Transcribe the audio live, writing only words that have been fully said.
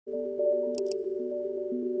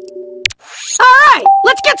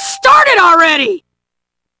get started already!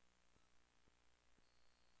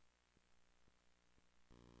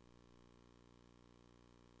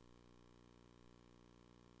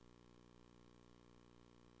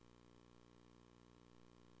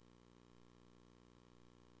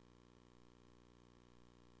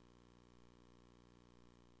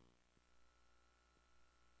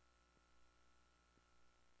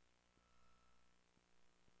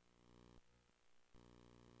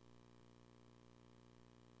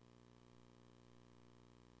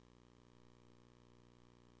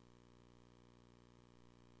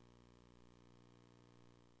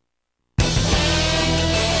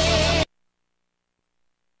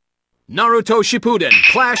 Naruto Shippuden,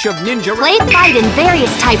 Clash of Ninja... Play fight in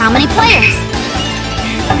various types. How many players?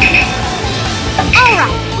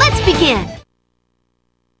 Alright, let's begin!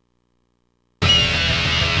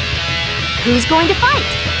 Who's going to fight?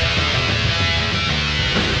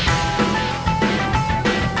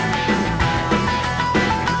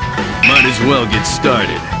 Might as well get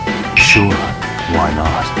started. Sure, why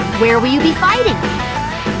not? Where will you be fighting?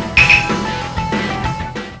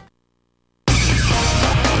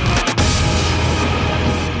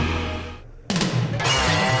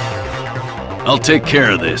 I'll take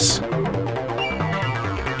care of this.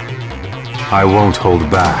 I won't hold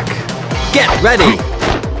back. Get ready!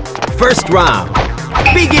 First round,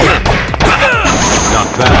 begin! Not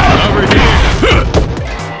bad. Over here!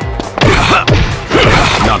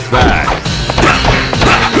 Not bad.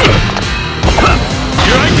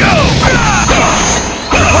 Here I go!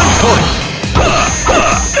 1 point!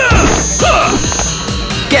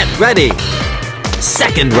 Get ready!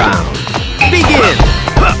 Second round, begin!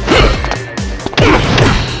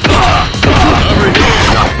 Over here!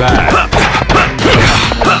 Not bad. Not bad.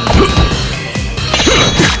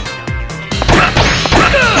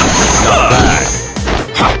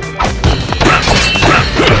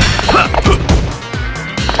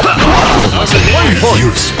 Over here! 1 point!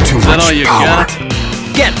 Use too Is that much all you power. got?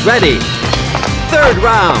 Get ready! Third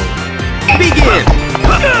round, begin!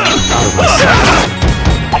 Out of my sight.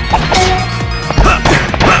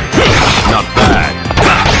 Not bad.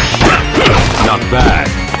 Not bad.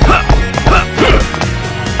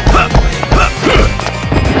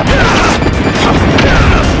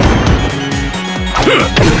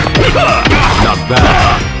 Not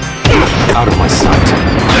bad. Out of my sight.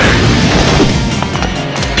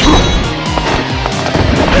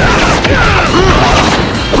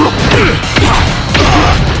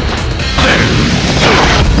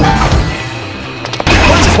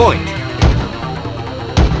 Point!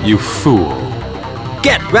 You fool.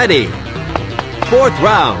 Get ready! Fourth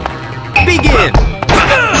round, begin!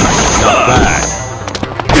 Not bad.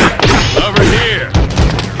 Over here!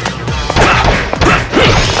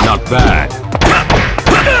 Not bad.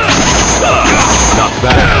 Not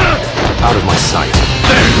bad. Out of my sight.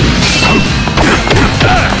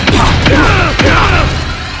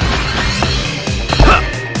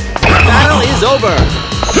 Battle is over!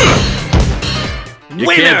 You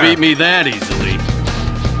Winner! can't beat me that easily.